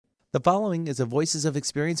The following is a Voices of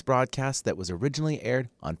Experience broadcast that was originally aired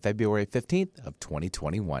on February 15th of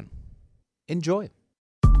 2021. Enjoy.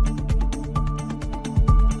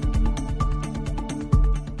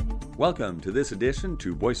 Welcome to this edition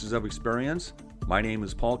to Voices of Experience. My name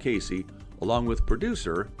is Paul Casey, along with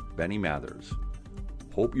producer Benny Mathers.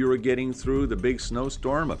 Hope you are getting through the big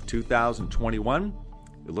snowstorm of 2021.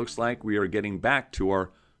 It looks like we are getting back to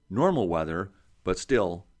our normal weather, but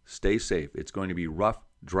still, stay safe. It's going to be rough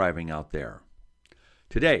driving out there.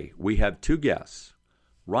 Today, we have two guests.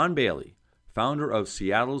 Ron Baily, founder of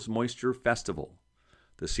Seattle's Moisture Festival.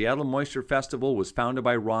 The Seattle Moisture Festival was founded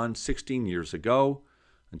by Ron 16 years ago.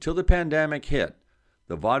 Until the pandemic hit,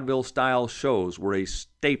 the vaudeville-style shows were a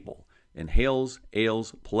staple in Hales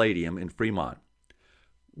Ales Palladium in Fremont.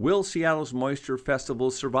 Will Seattle's Moisture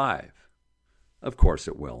Festival survive? Of course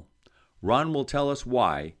it will. Ron will tell us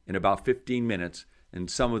why in about 15 minutes and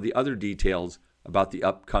some of the other details about the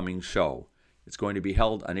upcoming show. It's going to be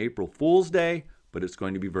held on April Fool's Day, but it's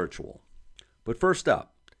going to be virtual. But first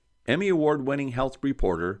up, Emmy Award-winning health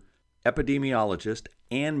reporter, epidemiologist,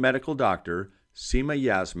 and medical doctor Seema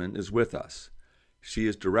Yasmin is with us. She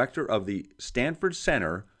is director of the Stanford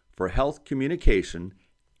Center for Health Communication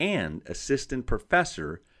and assistant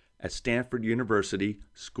professor at Stanford University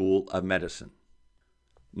School of Medicine.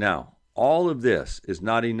 Now, all of this is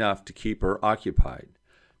not enough to keep her occupied.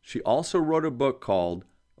 She also wrote a book called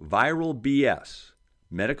Viral BS,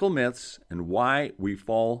 Medical Myths and Why We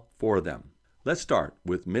Fall for Them. Let's start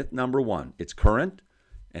with myth number one. It's current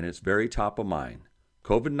and it's very top of mind.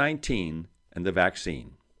 COVID-19 and the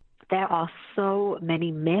vaccine. There are so many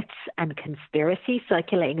myths and conspiracies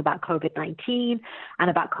circulating about COVID-19 and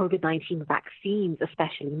about COVID-19 vaccines,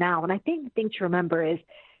 especially now. And I think the thing to remember is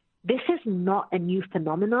this is not a new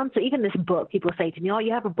phenomenon. So even this book, people say to me, oh,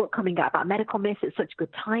 you have a book coming out about medical myths. It's such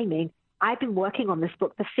good timing. I've been working on this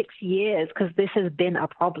book for 6 years because this has been a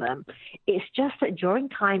problem. It's just that during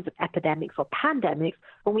times of epidemics or pandemics,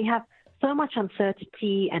 when we have so much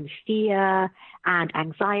uncertainty and fear and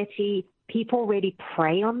anxiety, people really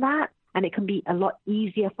prey on that, and it can be a lot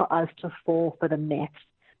easier for us to fall for the myths.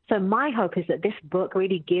 So my hope is that this book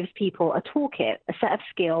really gives people a toolkit, a set of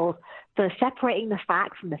skills for separating the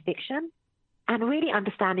facts from the fiction and really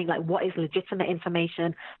understanding like what is legitimate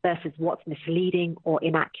information versus what's misleading or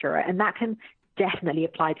inaccurate. And that can definitely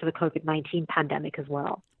apply to the COVID-19 pandemic as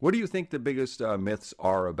well. What do you think the biggest myths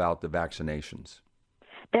are about the vaccinations?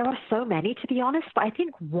 There are so many, to be honest, but I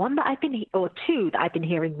think two that I've been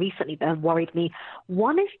hearing recently that have worried me.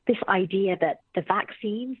 One is this idea that the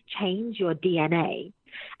vaccines change your DNA,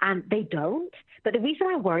 and they don't. But the reason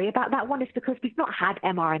I worry about that one is because we've not had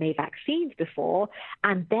mRNA vaccines before,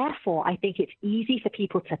 and therefore I think it's easy for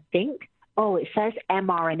people to think, oh, it says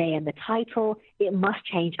mRNA in the title, it must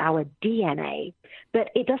change our DNA. But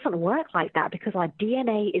it doesn't work like that because our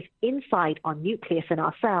DNA is inside our nucleus in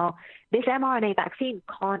our cell. This mRNA vaccine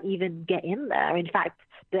can't even get in there. In fact,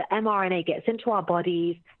 the mRNA gets into our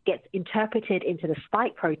bodies, gets interpreted into the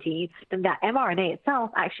spike protein, then that mRNA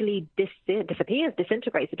itself actually disappears,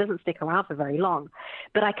 disintegrates. It doesn't stick around for very long.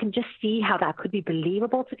 But I can just see how that could be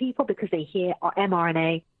believable to people because they hear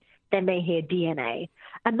mRNA, then they hear DNA.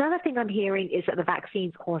 Another thing I'm hearing is that the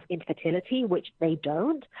vaccines cause infertility, which they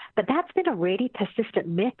don't. But that's been a really persistent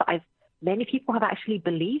myth that many people have actually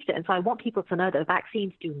believed it. And so I want people to know that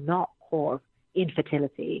vaccines do not cause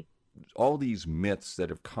infertility. All these myths that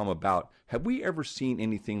have come about, have we ever seen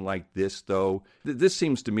anything like this, though? This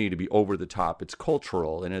seems to me to be over the top. It's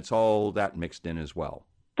cultural, and it's all that mixed in as well.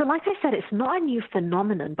 So like I said, it's not a new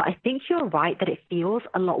phenomenon, but I think you're right that it feels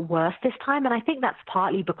a lot worse this time. And I think that's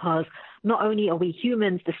partly because not only are we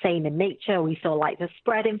humans the same in nature, we still like to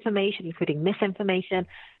spread information, including misinformation,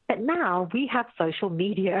 but now we have social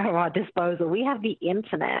media at our disposal. We have the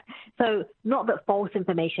internet. So not that false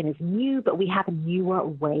information is new, but we have newer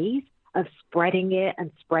ways of spreading it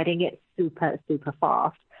and spreading it super, super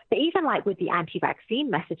fast. But even like with the anti-vaccine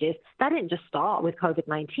messages, that didn't just start with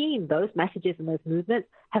COVID-19. Those messages and those movements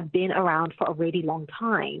have been around for a really long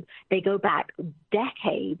time. They go back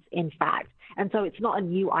decades, in fact. And so it's not a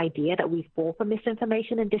new idea that we fall for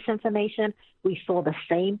misinformation and disinformation. We saw the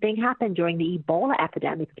same thing happen during the Ebola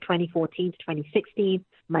epidemic of 2014 to 2016.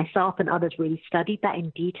 Myself and others really studied that in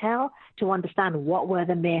detail to understand what were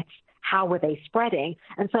the myths, how were they spreading.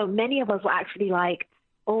 And so many of us were actually like,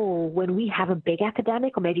 oh, when we have a big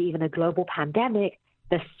epidemic or maybe even a global pandemic,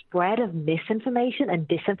 the spread of misinformation and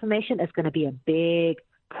disinformation is going to be a big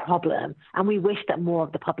problem. And we wish that more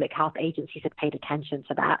of the public health agencies had paid attention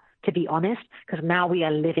to that, to be honest, because now we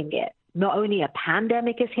are living it. not only a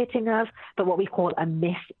pandemic is hitting us, but what we call a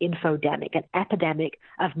misinfodemic, an epidemic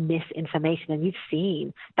of misinformation. And you've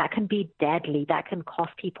seen that can be deadly. That can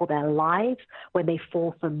cost people their lives when they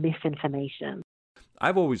fall for misinformation.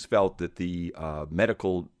 I've always felt that the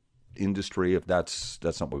medical industry, if that's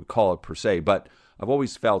not what we call it per se, but I've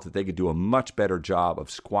always felt that they could do a much better job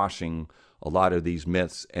of squashing a lot of these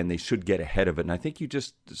myths, and they should get ahead of it. And I think you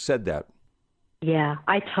just said that. Yeah,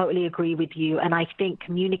 I totally agree with you. And I think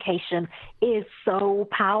communication is so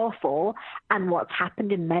powerful. And what's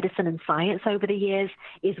happened in medicine and science over the years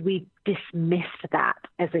is we've dismissed that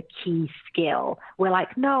as a key skill. We're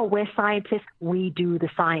like, no, we're scientists. We do the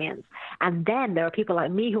science. And then there are people like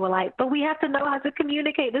me who are like, but we have to know how to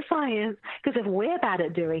communicate the science. Because if we're bad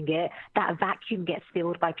at doing it, that vacuum gets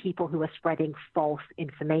filled by people who are spreading false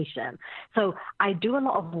information. So I do a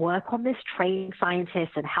lot of work on this, training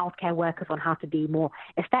scientists and healthcare workers on how to be more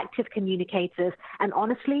effective communicators. And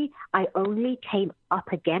honestly, I only came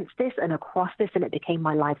up against this and across this, and it became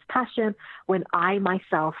my life's passion when I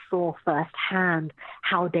myself saw firsthand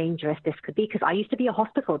how dangerous this could be. Because I used to be a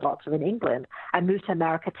hospital doctor in England. I moved to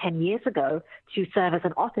America 10 years ago to serve as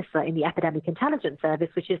an officer in the Epidemic Intelligence Service,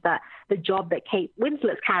 which is the job that Kate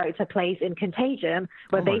Winslet's character plays in Contagion,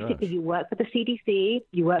 where basically you work for the CDC,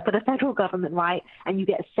 you work for the federal government, right? And you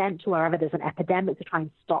get sent to wherever there's an epidemic to try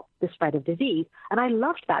and stop the spread of disease. And I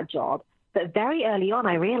loved that job. But very early on,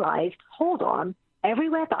 I realized, hold on,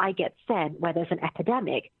 everywhere that I get sent where there's an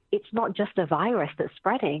epidemic, it's not just a virus that's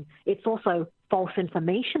spreading. It's also false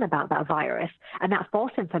information about that virus. And that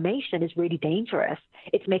false information is really dangerous.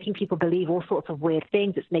 It's making people believe all sorts of weird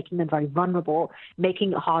things. It's making them very vulnerable,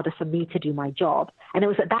 making it harder for me to do my job. And it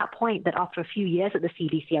was at that point that after a few years at the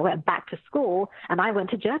CDC, I went back to school and I went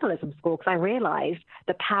to journalism school because I realized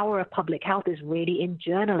the power of public health is really in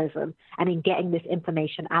journalism and in getting this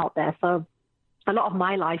information out there. So a lot of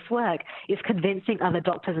my life's work is convincing other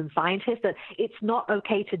doctors and scientists that it's not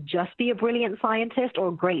okay to just be a brilliant scientist or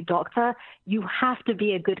a great doctor. You have to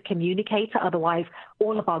be a good communicator. Otherwise,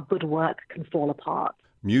 all of our good work can fall apart.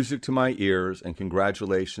 Music to my ears, and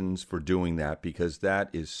congratulations for doing that, because that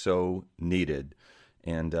is so needed.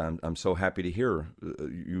 And I'm so happy to hear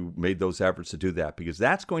you made those efforts to do that, because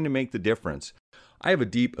that's going to make the difference. I have a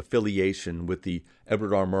deep affiliation with the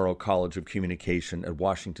Edward R. Murrow College of Communication at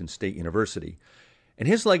Washington State University. And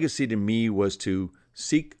his legacy to me was to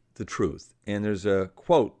seek the truth. And there's a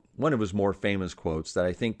quote, one of his more famous quotes, that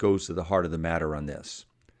I think goes to the heart of the matter on this.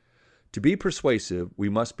 To be persuasive, we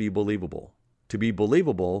must be believable. To be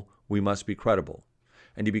believable, we must be credible.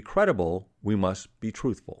 And to be credible, we must be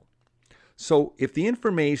truthful. So if the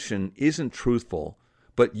information isn't truthful,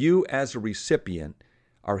 but you as a recipient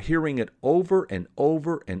are hearing it over and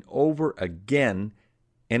over and over again,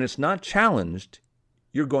 and it's not challenged,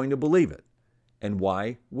 you're going to believe it. And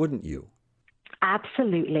why wouldn't you?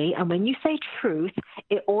 Absolutely. And when you say truth,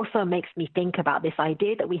 it also makes me think about this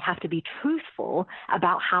idea that we have to be truthful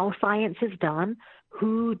about how science is done,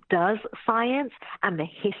 who does science, and the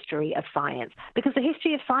history of science. Because the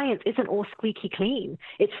history of science isn't all squeaky clean.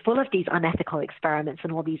 It's full of these unethical experiments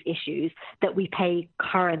and all these issues that we pay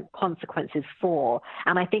current consequences for.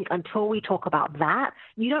 And I think until we talk about that,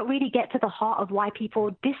 you don't really get to the heart of why people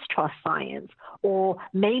distrust science or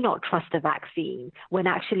may not trust a vaccine when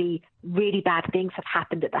actually really bad things have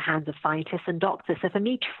happened at the hands of scientists and doctors. So for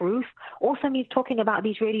me, truth also means talking about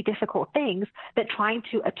these really difficult things, but trying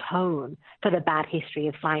to atone for the bad history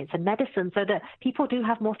of science and medicine so that people do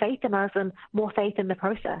have more faith in us and more faith in the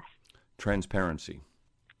process. Transparency.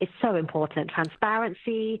 It's so important.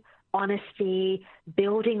 Transparency, honesty,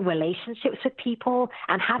 building relationships with people,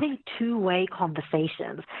 and having two-way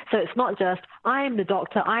conversations. So it's not just, I'm the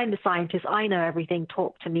doctor, I'm the scientist, I know everything,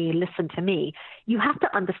 talk to me, listen to me. You have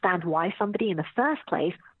to understand why somebody in the first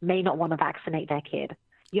place may not want to vaccinate their kid.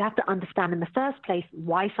 You have to understand in the first place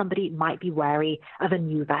why somebody might be wary of a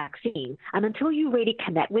new vaccine. And until you really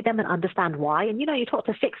connect with them and understand why, and you talk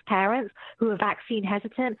to 6 parents who are vaccine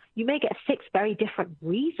hesitant, you may get 6 very different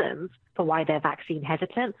reasons for why they're vaccine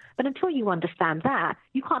hesitant. But until you understand that,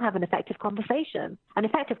 you can't have an effective conversation. An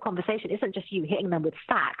effective conversation isn't just you hitting them with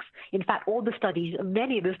facts. In fact,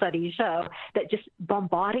 many of the studies show that just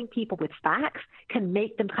bombarding people with facts can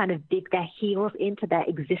make them kind of dig their heels into their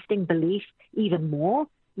existing beliefs even more.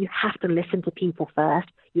 You have to listen to people first.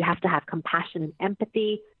 You have to have compassion and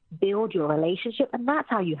empathy, build your relationship, and that's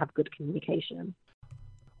how you have good communication. I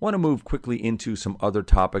want to move quickly into some other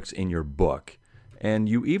topics in your book. And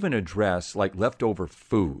you even address like leftover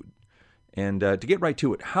food. And to get right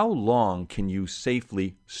to it, how long can you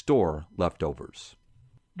safely store leftovers?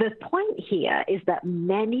 The point here is that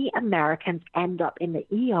many Americans end up in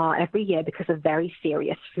the ER every year because of very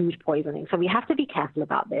serious food poisoning. So we have to be careful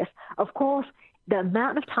about this. Of course, the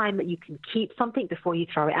amount of time that you can keep something before you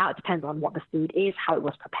throw it out depends on what the food is, how it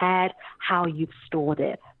was prepared, how you've stored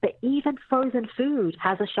it. But even frozen food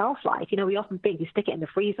has a shelf life. You know, we often think you stick it in the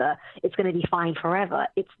freezer, it's going to be fine forever.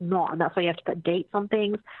 It's not. And that's why you have to put dates on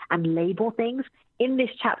things and label things. In this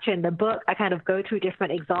chapter in the book, I kind of go through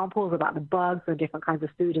different examples about the bugs and different kinds of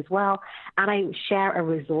food as well. And I share a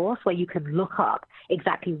resource where you can look up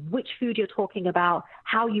exactly which food you're talking about,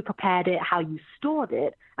 how you prepared it, how you stored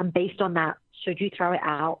it. And based on that, should you throw it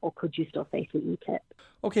out or could you still safely eat it?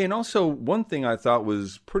 Okay, and also one thing I thought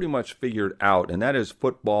was pretty much figured out, and that is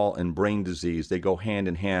football and brain disease. They go hand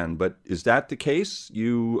in hand. But is that the case?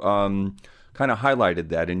 You kind of highlighted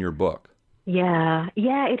that in your book. Yeah,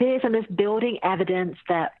 it is. And there's building evidence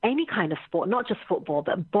that any kind of sport, not just football,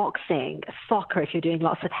 but boxing, soccer, if you're doing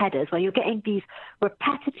lots of headers, where you're getting these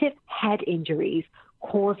repetitive head injuries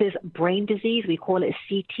causes brain disease. We call it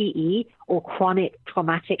CTE, or chronic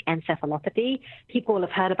traumatic encephalopathy. People will have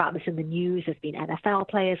heard about this in the news. There's been NFL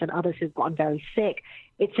players and others who've gotten very sick.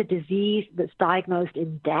 It's a disease that's diagnosed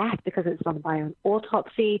in death because it's done by an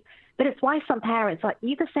autopsy. But it's why some parents are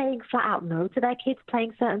either saying flat out no to their kids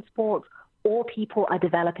playing certain sports, or people are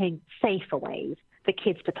developing safer ways for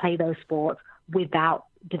kids to play those sports without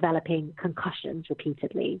developing concussions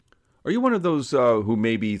repeatedly. Are you one of those who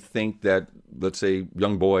maybe think that, let's say,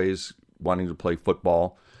 young boys wanting to play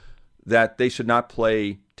football, that they should not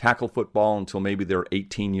play tackle football until maybe they're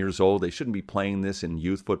 18 years old? They shouldn't be playing this in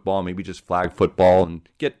youth football, maybe just flag football and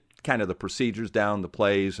get kind of the procedures down, the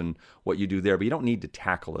plays and what you do there, but you don't need to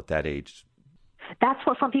tackle at that age. That's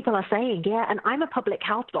what some people are saying, yeah. And I'm a public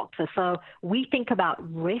health doctor, so we think about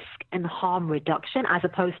risk and harm reduction as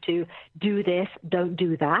opposed to do this, don't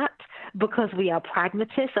do that, because we are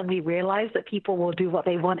pragmatists and we realize that people will do what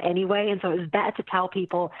they want anyway. And so it's better to tell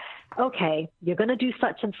people, okay, you're going to do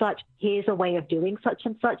such and such. Here's a way of doing such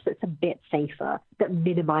and such that's a bit safer, that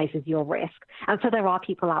minimizes your risk. And so there are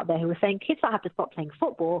people out there who are saying kids don't have to stop playing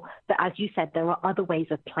football, but as you said, there are other ways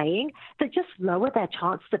of playing that just lower their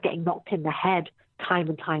chances of getting knocked in the head time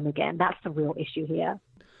and time again. That's the real issue here.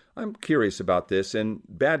 I'm curious about this and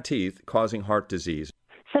bad teeth causing heart disease.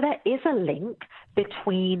 So there is a link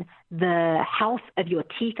between the health of your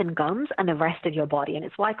teeth and gums and the rest of your body. And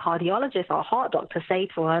it's why cardiologists or heart doctors say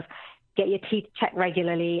to us, get your teeth checked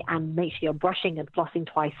regularly and make sure you're brushing and flossing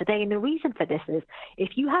twice a day. And the reason for this is if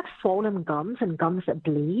you have swollen gums and gums that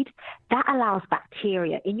bleed, that allows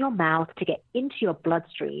bacteria in your mouth to get into your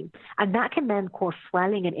bloodstream. And that can then cause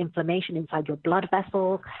swelling and inflammation inside your blood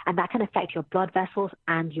vessels. And that can affect your blood vessels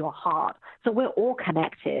and your heart. So we're all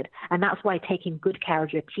connected. And that's why taking good care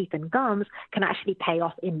of your teeth and gums can actually pay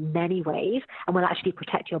off in many ways and will actually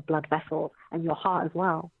protect your blood vessels and your heart as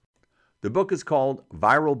well. The book is called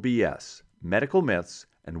Viral BS, Medical Myths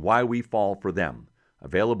and Why We Fall for Them,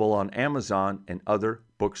 available on Amazon and other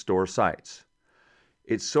bookstore sites.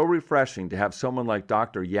 It's so refreshing to have someone like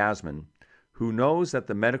Dr. Yasmin, who knows that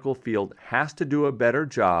the medical field has to do a better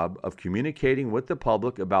job of communicating with the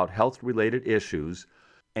public about health-related issues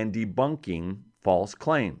and debunking false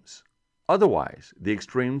claims. Otherwise, the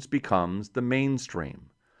extremes becomes the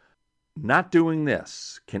mainstream. Not doing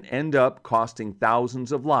this can end up costing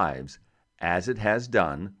thousands of lives, as it has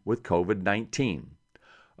done with COVID-19.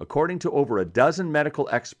 According to over a dozen medical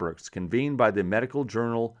experts convened by the medical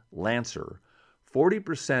journal Lancer,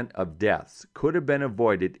 40% of deaths could have been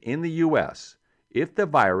avoided in the U.S. if the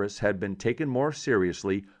virus had been taken more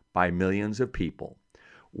seriously by millions of people.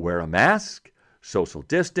 Wear a mask, social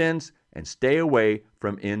distance, and stay away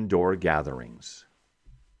from indoor gatherings.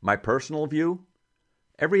 My personal view?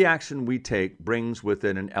 Every action we take brings with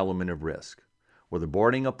it an element of risk. Whether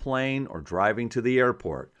boarding a plane or driving to the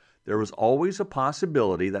airport, there is always a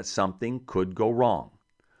possibility that something could go wrong.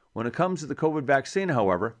 When it comes to the COVID vaccine,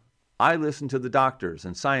 however, I listen to the doctors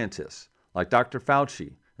and scientists like Dr.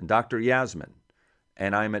 Fauci and Dr. Yasmin,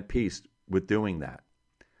 and I'm at peace with doing that.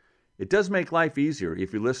 It does make life easier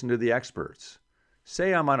if you listen to the experts.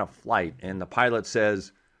 Say I'm on a flight and the pilot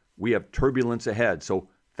says, we have turbulence ahead, so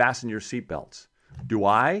fasten your seatbelts. Do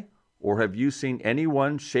I? Or have you seen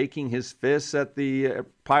anyone shaking his fists at the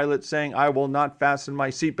pilot saying, I will not fasten my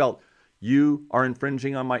seatbelt. You are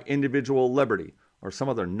infringing on my individual liberty, or some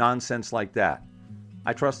other nonsense like that.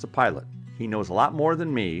 I trust the pilot. He knows a lot more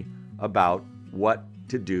than me about what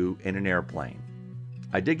to do in an airplane.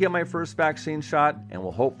 I did get my first vaccine shot and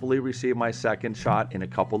will hopefully receive my second shot in a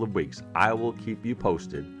couple of weeks. I will keep you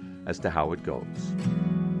posted as to how it goes.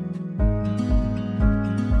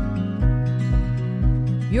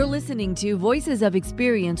 You're listening to Voices of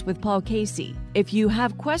Experience with Paul Casey. If you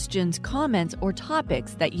have questions, comments, or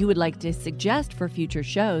topics that you would like to suggest for future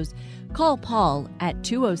shows, call Paul at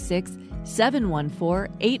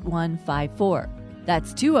 206-714-8154.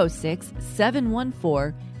 That's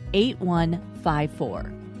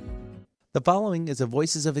 206-714-8154. The following is a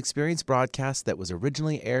Voices of Experience broadcast that was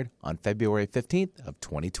originally aired on February 15th of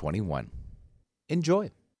 2021. Enjoy.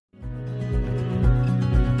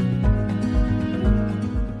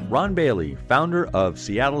 Ron Baily, founder of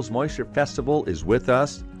Seattle's Moisture Festival, is with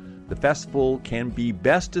us. The festival can be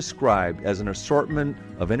best described as an assortment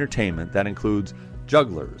of entertainment that includes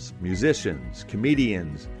jugglers, musicians,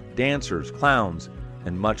 comedians, dancers, clowns,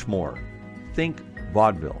 and much more. Think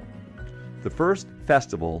vaudeville. The first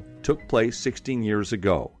festival took place 16 years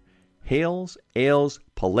ago. Hales Ales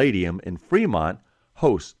Palladium in Fremont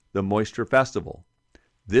hosts the Moisture Festival.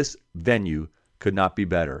 This venue could not be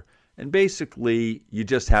better. And basically, you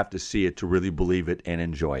just have to see it to really believe it and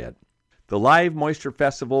enjoy it. The live Moisture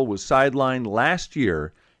Festival was sidelined last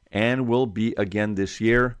year and will be again this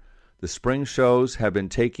year. The spring shows have been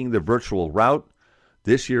taking the virtual route.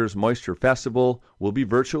 This year's Moisture Festival will be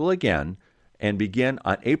virtual again and begin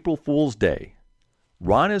on April Fool's Day.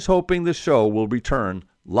 Ron is hoping the show will return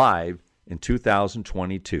live in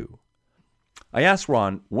 2022. I asked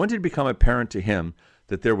Ron when did it become apparent to him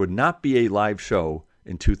that there would not be a live show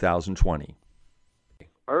in 2020.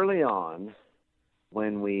 Early on,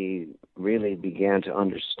 when we really began to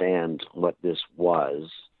understand what this was,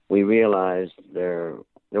 we realized there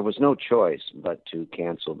was no choice but to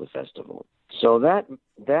cancel the festival. So that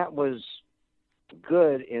was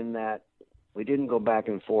good in that we didn't go back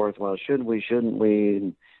and forth, well, should we, shouldn't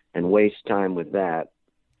we, and waste time with that.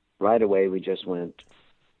 Right away, we just went,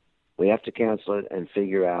 we have to cancel it and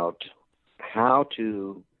figure out how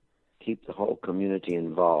to keep the whole community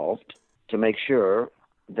involved to make sure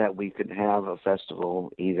that we could have a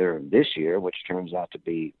festival either this year, which turns out to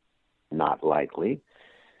be not likely.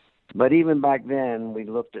 But even back then, we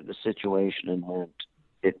looked at the situation and went,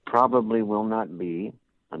 it probably will not be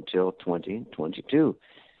until 2022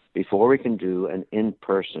 before we can do an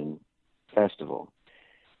in-person festival.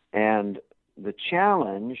 And the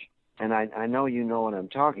challenge, and I know you know what I'm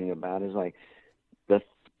talking about, is like the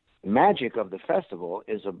magic of the festival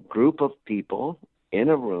is a group of people in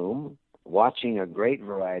a room watching a great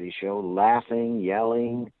variety show, laughing,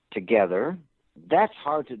 yelling together. That's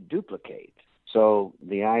hard to duplicate. So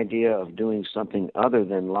the idea of doing something other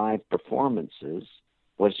than live performances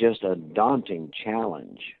was just a daunting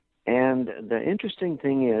challenge. And the interesting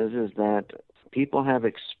thing is that people have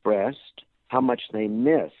expressed how much they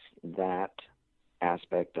miss that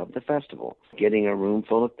aspect of the festival, getting a room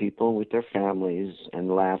full of people with their families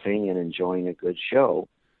and laughing and enjoying a good show.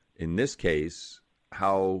 In this case,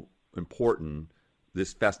 how important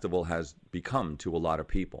this festival has become to a lot of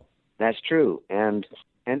people. That's true. And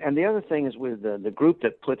the other thing is with the group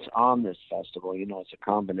that puts on this festival, you know, it's a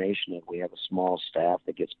combination of, we have a small staff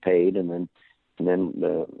that gets paid, and then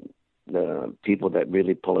the people that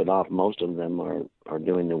really pull it off, most of them are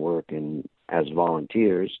doing the work as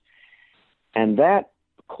volunteers. And that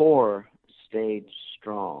core stayed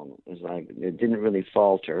strong. It's like it didn't really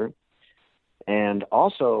falter. And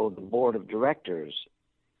also the board of directors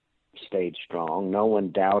stayed strong. No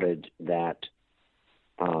one doubted that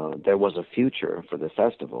there was a future for the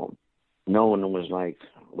festival. No one was like,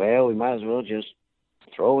 well, we might as well just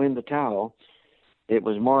throw in the towel. It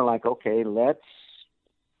was more like, okay, let's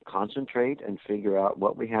concentrate and figure out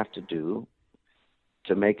what we have to do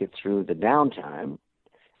to make it through the downtime.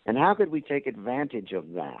 And how could we take advantage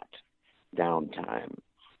of that downtime?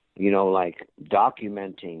 You know, like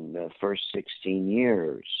documenting the first 16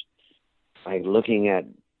 years, like looking at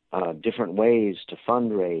different ways to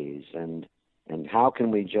fundraise and how can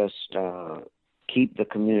we just keep the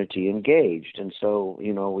community engaged. And so,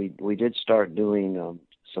 you know, we did start doing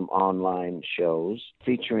some online shows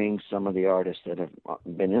featuring some of the artists that have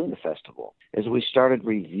been in the festival. As we started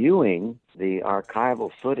reviewing the archival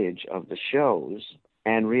footage of the shows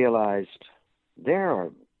and realized there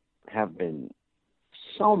have been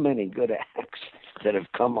so many good acts that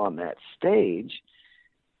have come on that stage,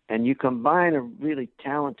 and you combine a really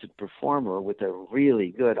talented performer with a really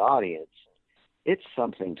good audience, it's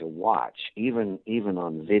something to watch, even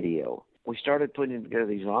on video. We started putting together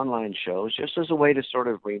these online shows just as a way to sort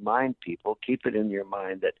of remind people, keep it in your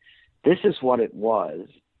mind that this is what it was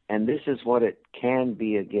and this is what it can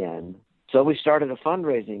be again. So we started a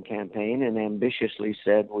fundraising campaign and ambitiously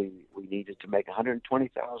said we needed to make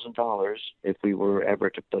 $120,000 if we were ever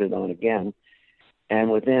to put it on again. And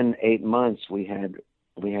within 8 months, we had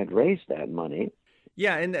raised that money.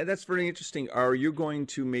 Yeah, and that's very interesting. Are you going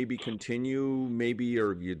to maybe continue,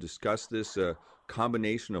 or you discuss this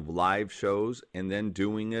combination of live shows and then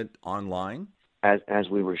doing it online? As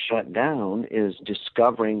we were shut down, is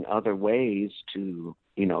discovering other ways to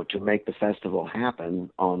make the festival happen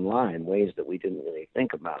online, ways that we didn't really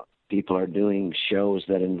think about. People are doing shows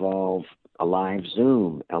that involve a live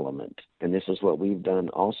Zoom element. And this is what we've done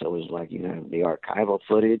also, is like you have the archival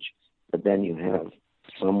footage, but then you have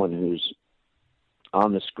someone who's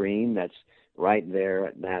on the screen that's right there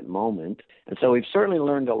at that moment. And so we've certainly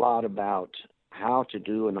learned a lot about how to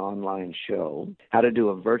do an online show, how to do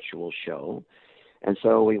a virtual show. And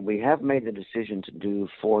so we have made the decision to do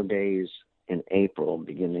 4 days in April,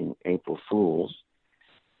 beginning April Fools.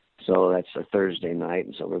 So that's a Thursday night,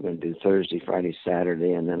 and so we're going to do Thursday, Friday,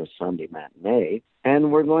 Saturday, and then a Sunday matinee.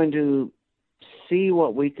 And we're going to see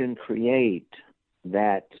what we can create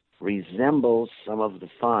that resembles some of the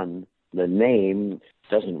fun. The name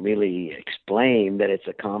doesn't really explain that it's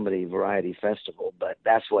a comedy variety festival, but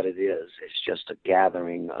that's what it is. It's just a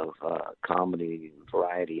gathering of comedy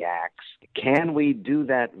variety acts. Can we do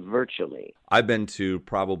that virtually? I've been to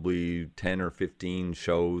probably 10 or 15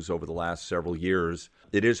 shows over the last several years.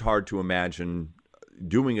 It is hard to imagine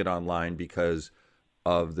doing it online because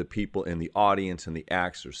of the people in the audience and the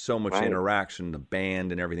acts. There's so much interaction, the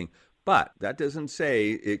band and everything. But that doesn't say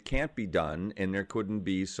it can't be done, and there couldn't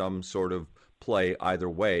be some sort of play either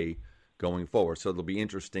way going forward. So it'll be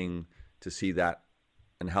interesting to see that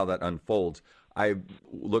and how that unfolds. I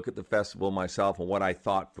look at the festival myself and what I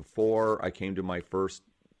thought before I came to my first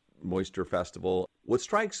Moisture Festival. What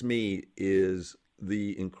strikes me is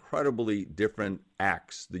the incredibly different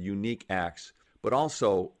acts, the unique acts, but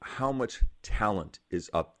also how much talent is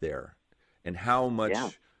up there and how much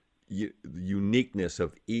uniqueness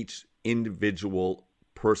of each individual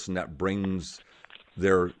person that brings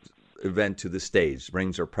their event to the stage,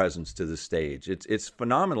 brings their presence to the stage. It's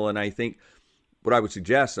phenomenal, and I think what I would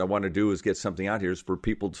suggest, I want to do is get something out here, is for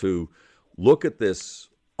people to look at this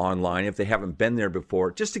online if they haven't been there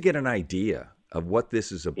before, just to get an idea of what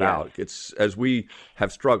this is about. Yeah. It's, as we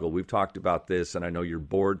have struggled, we've talked about this, and I know your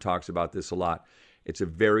board talks about this a lot. It's a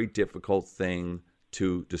very difficult thing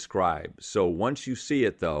to describe. So once you see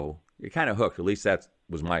it, though, you're kind of hooked. At least that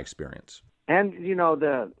was my experience. And,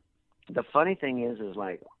 the funny thing is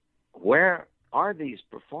like, where are these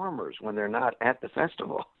performers when they're not at the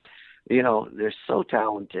festival? They're so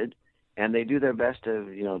talented, and they do their best to,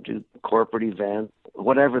 do corporate events,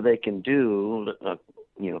 whatever they can do,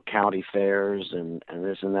 county fairs and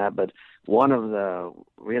this and that. But one of the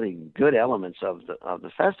really good elements of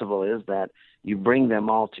the festival is that you bring them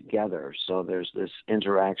all together. So there's this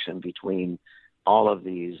interaction between all of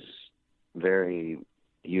these very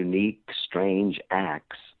unique, strange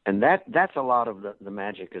acts. And that's a lot of the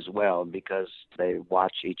magic as well, because they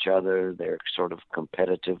watch each other. They're sort of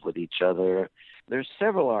competitive with each other. There's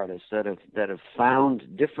several artists that have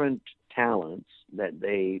found different talents that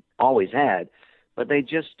they always had, but they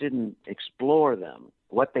just didn't explore them.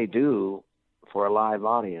 What they do for a live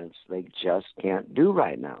audience, they just can't do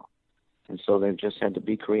right now. And so they've just had to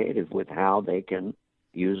be creative with how they can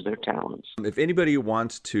use their talents. If anybody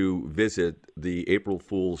wants to visit the April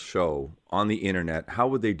Fool's show on the internet, how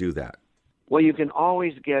would they do that? Well, you can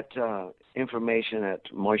always get information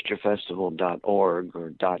at moisturefestival.org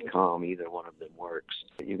or .com. Either one of them works.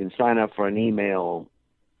 You can sign up for an email,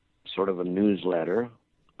 sort of a newsletter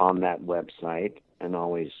on that website, and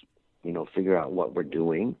always, figure out what we're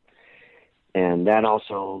doing. And that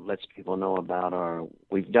also lets people know about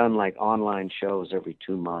we've done like online shows every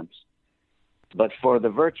 2 months. But for the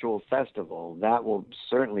virtual festival, that will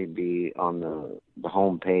certainly be on the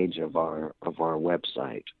homepage of our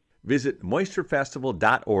website. Visit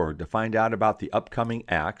moisturefestival.org to find out about the upcoming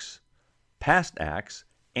acts, past acts,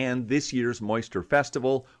 and this year's Moisture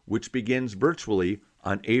Festival, which begins virtually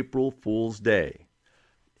on April Fool's Day.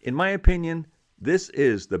 In my opinion, this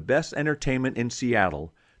is the best entertainment in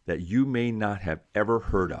Seattle that you may not have ever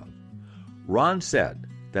heard of. Ron said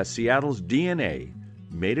that Seattle's DNA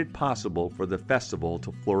made it possible for the festival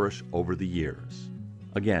to flourish over the years.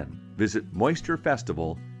 Again, visit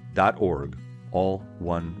moisturefestival.org, all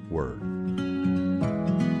one word.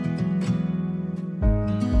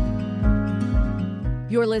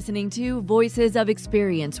 You're listening to Voices of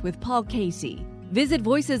Experience with Paul Casey. Visit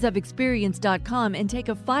voicesofexperience.com and take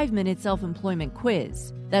a 5-minute self-employment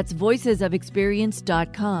quiz. That's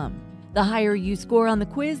voicesofexperience.com. The higher you score on the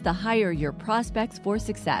quiz, the higher your prospects for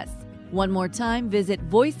success. One more time, visit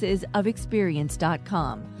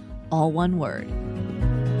voicesofexperience.com, all one word.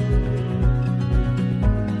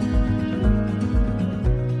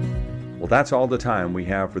 Well, that's all the time we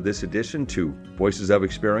have for this edition to Voices of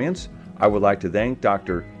Experience. I would like to thank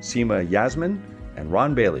Dr. Seema, Yasmin, and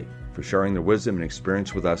Ron Baily for sharing their wisdom and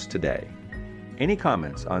experience with us today. Any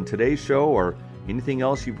comments on today's show or anything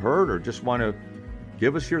else you've heard, or just want to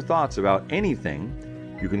give us your thoughts about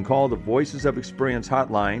anything, you can call the Voices of Experience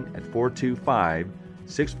hotline at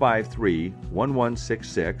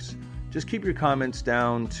 425-653-1166. Just keep your comments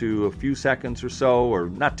down to a few seconds or so, or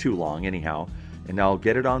not too long anyhow, and I'll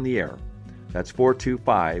get it on the air. That's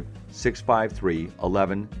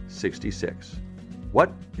 425-653-1166.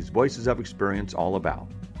 What is Voices of Experience all about?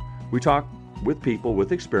 We talk with people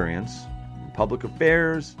with experience in public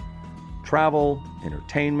affairs, travel,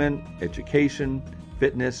 entertainment, education,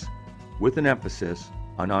 fitness, with an emphasis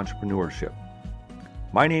on entrepreneurship.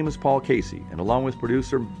 My name is Paul Casey, and along with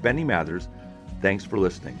producer Benny Mathers, thanks for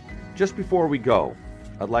listening. Just before we go,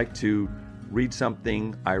 I'd like to read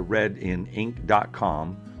something I read in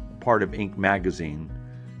Inc.com, part of Inc. magazine,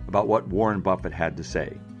 about what Warren Buffett had to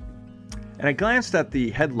say. And I glanced at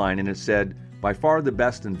the headline and it said, "By far the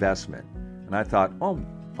best investment." And I thought, I'll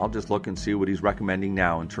just look and see what he's recommending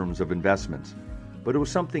now in terms of investments. But it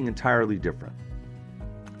was something entirely different.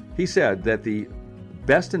 He said that the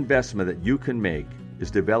best investment that you can make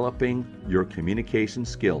is developing your communication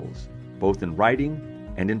skills, both in writing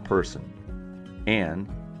and in person. And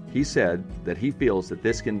he said that he feels that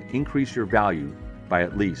this can increase your value by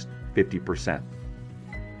at least 50%.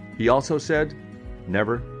 He also said,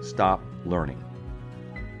 never stop learning.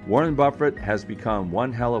 Warren Buffett has become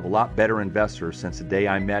one hell of a lot better investor since the day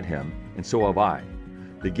I met him, and so have I.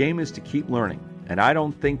 The game is to keep learning, and I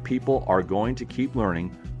don't think people are going to keep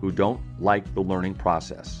learning who don't like the learning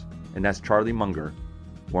process. And that's Charlie Munger,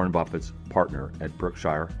 Warren Buffett's partner at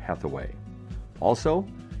Berkshire Hathaway. Also,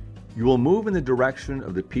 you will move in the direction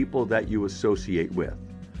of the people that you associate with.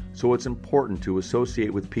 So it's important to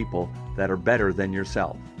associate with people that are better than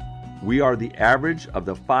yourself. We are the average of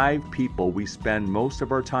the 5 people we spend most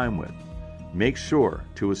of our time with. Make sure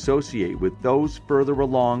to associate with those further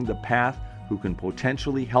along the path who can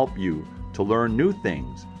potentially help you to learn new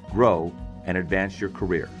things, grow, and advance your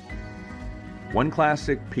career. One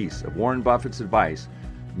classic piece of Warren Buffett's advice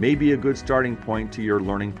may be a good starting point to your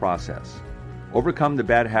learning process. Overcome the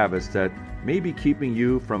bad habits that may be keeping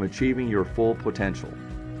you from achieving your full potential.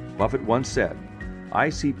 Buffett once said, "I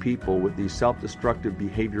see people with these self-destructive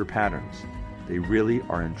behavior patterns. They really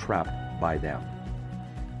are entrapped by them."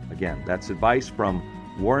 Again, that's advice from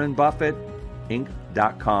Warren Buffett,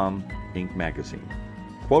 Inc.com, Inc. magazine.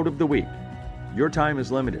 Quote of the week: "Your time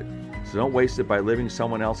is limited, so don't waste it by living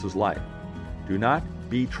someone else's life. Do not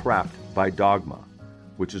be trapped by dogma,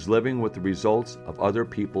 which is living with the results of other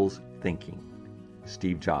people's thinking."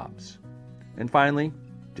 Steve Jobs. And finally,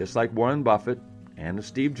 just like Warren Buffett and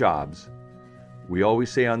Steve Jobs, we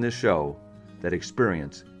always say on this show that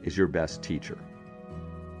experience is your best teacher.